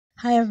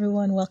Hi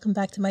everyone, welcome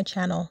back to my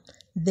channel.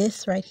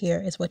 This right here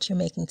is what you're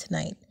making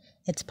tonight.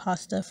 It's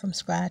pasta from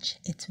scratch,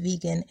 it's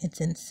vegan, it's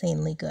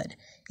insanely good.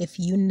 If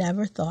you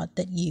never thought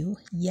that you,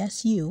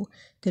 yes you,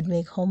 could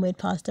make homemade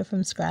pasta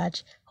from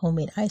scratch,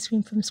 homemade ice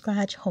cream from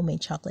scratch,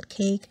 homemade chocolate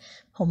cake,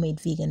 homemade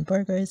vegan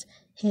burgers,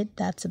 hit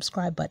that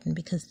subscribe button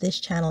because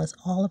this channel is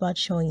all about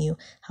showing you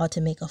how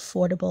to make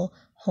affordable,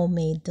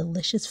 homemade,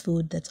 delicious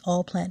food that's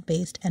all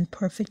plant-based and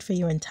perfect for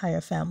your entire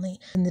family.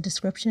 In the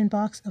description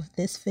box of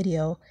this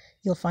video,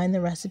 you'll find the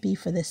recipe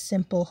for this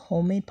simple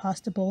homemade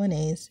pasta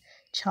bolognese,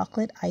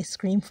 chocolate ice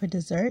cream for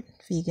dessert,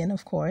 vegan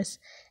of course,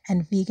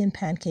 and vegan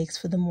pancakes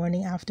for the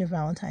morning after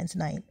Valentine's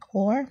night,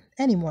 or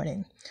any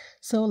morning.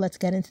 So let's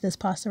get into this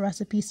pasta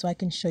recipe so I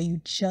can show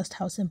you just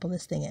how simple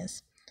this thing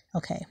is.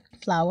 Okay,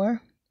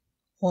 flour,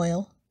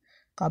 oil,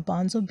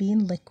 garbanzo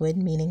bean liquid,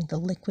 meaning the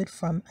liquid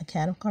from a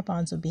can of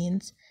garbanzo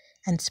beans,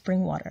 and spring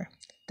water.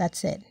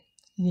 That's it.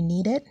 You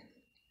knead it,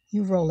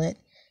 you roll it,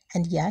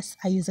 and yes,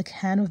 I use a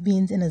can of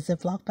beans in a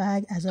Ziploc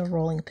bag as a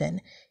rolling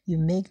pin. You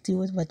make do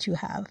with what you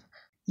have.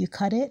 You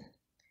cut it,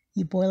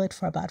 you boil it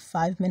for about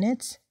 5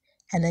 minutes,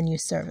 and then you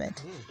serve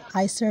it.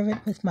 I serve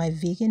it with my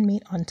vegan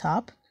meat on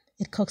top.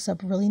 It cooks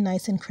up really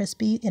nice and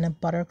crispy in a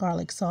butter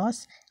garlic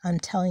sauce. I'm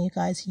telling you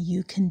guys,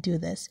 you can do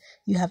this.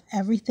 You have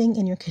everything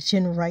in your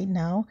kitchen right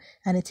now,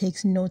 and it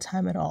takes no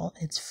time at all.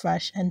 It's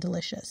fresh and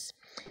delicious.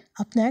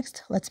 Up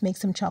next, let's make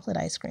some chocolate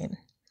ice cream.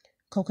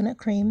 Coconut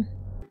cream,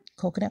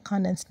 coconut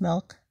condensed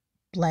milk,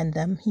 blend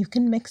them. You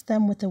can mix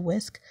them with a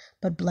whisk,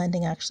 but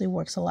blending actually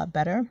works a lot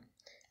better.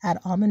 Add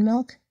almond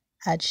milk,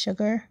 add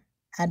sugar,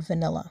 add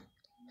vanilla.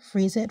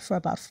 Freeze it for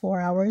about 4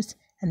 hours,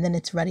 and then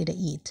it's ready to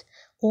eat.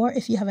 Or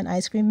if you have an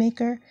ice cream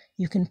maker,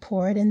 you can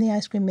pour it in the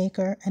ice cream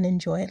maker and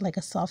enjoy it like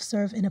a soft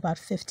serve in about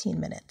 15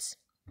 minutes.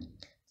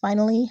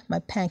 Finally, my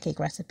pancake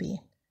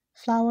recipe.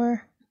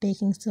 Flour,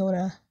 baking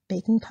soda,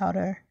 baking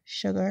powder,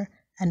 sugar,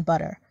 and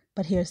butter.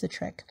 But here's the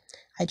trick.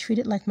 I treat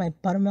it like my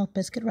buttermilk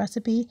biscuit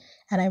recipe,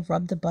 and I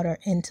rub the butter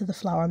into the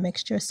flour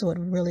mixture so it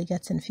really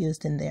gets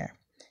infused in there.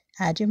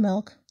 Add your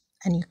milk,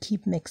 and you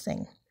keep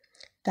mixing.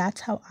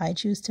 That's how I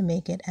choose to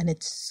make it, and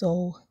it's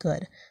so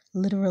good.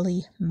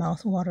 Literally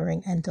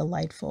mouth-watering and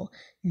delightful.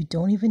 You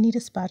don't even need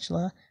a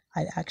spatula.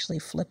 I actually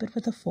flip it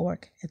with a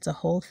fork. It's a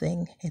whole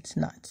thing. It's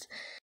nuts.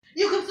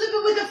 You can flip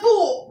it with a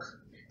fork.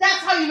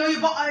 That's how you know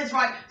your butter is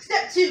right.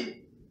 Step 2.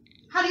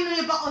 How do you know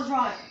your butter is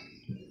right?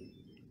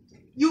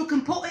 You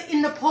can put it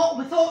in the pot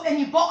without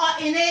any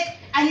butter in it,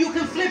 and you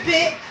can flip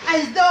it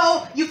as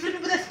though you flip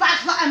it with a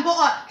spatula and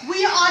butter.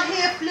 We are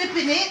here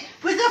flipping it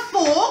with a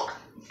fork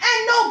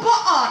and no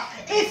butter.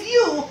 If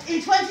you,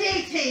 in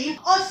 2018,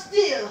 are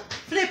still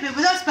flipping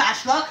with a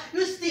spatula,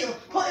 you're still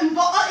putting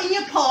butter in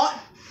your pot,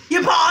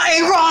 your butter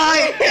ain't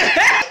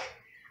right.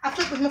 I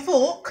flip with my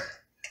fork.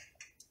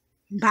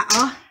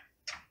 Batter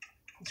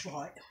is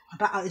right. My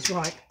batter is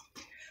right.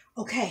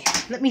 Okay,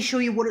 let me show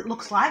you what it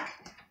looks like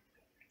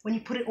when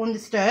you put it on the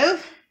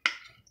stove.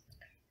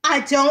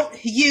 I don't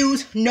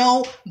use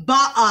no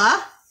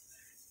butter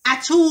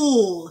at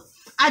all.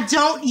 I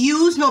don't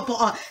use no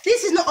butter.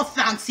 This is not a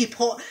fancy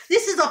pot.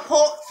 This is a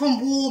pot from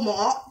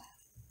Walmart.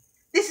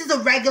 This is a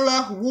regular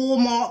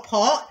Walmart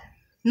pot.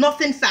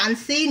 Nothing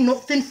fancy,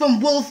 nothing from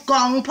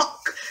Wolfgang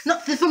Puck,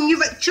 nothing from your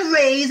Richard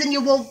Rays and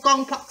your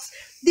Wolfgang Pucks.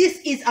 This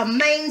is a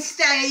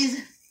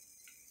mainstays.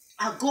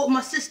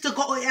 My sister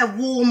got it at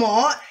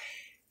Walmart.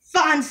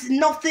 Fancy,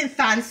 nothing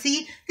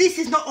fancy. This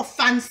is not a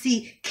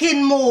fancy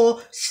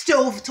Kinmore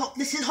stove top.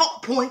 This is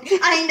Hot Point.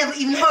 I ain't never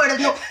even heard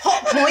of no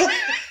Hot Point.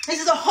 This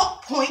is a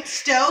Hot Point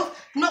stove.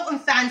 Nothing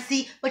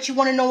fancy, but you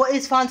want to know what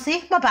is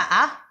fancy? My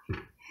batter.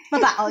 My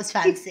batter is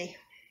fancy.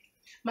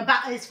 My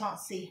batter is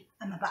fancy,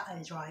 and my batter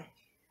is right.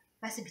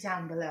 Recipe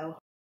down below.